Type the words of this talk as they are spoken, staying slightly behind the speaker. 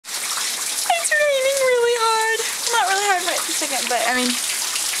second, but I mean,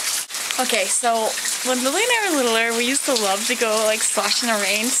 okay, so when Lily and I were littler, we used to love to go like splash in the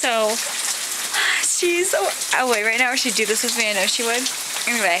rain, so she's, oh wait, right now she'd do this with me, I know she would.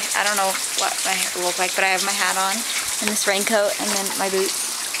 Anyway, I don't know what my hair will look like, but I have my hat on, and this raincoat, and then my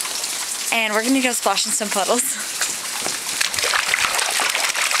boots. And we're gonna go splash in some puddles.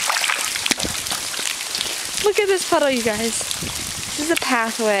 Look at this puddle, you guys. This is a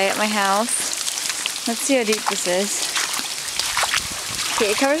pathway at my house. Let's see how deep this is.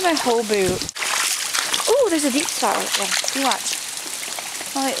 Okay, it covers my whole boot. Ooh, there's a deep spot right there. You watch.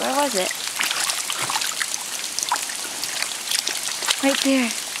 Oh wait, where was it? Right there.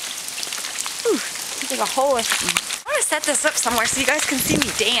 Ooh, there's like a hole or something. I want to set this up somewhere so you guys can see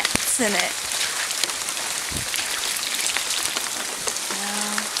me dance in it.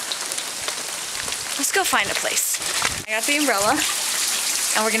 Let's go find a place. I got the umbrella,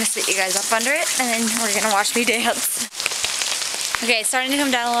 and we're gonna sit you guys up under it, and then we're gonna watch me dance. Okay, it's starting to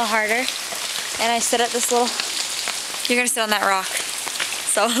come down a little harder, and I sit at this little, you're gonna sit on that rock.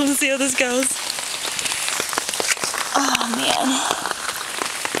 So let's see how this goes. Oh man.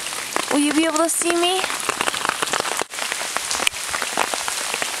 Will you be able to see me?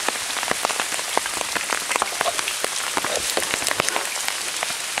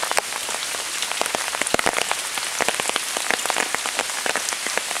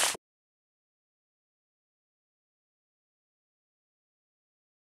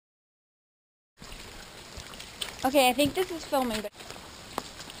 Okay, I think this is filming, but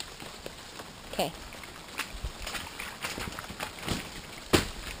okay.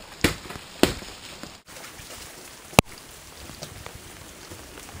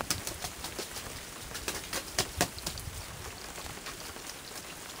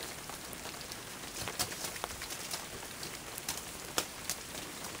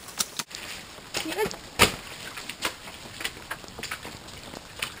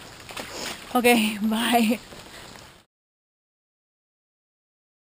 Okay, bye.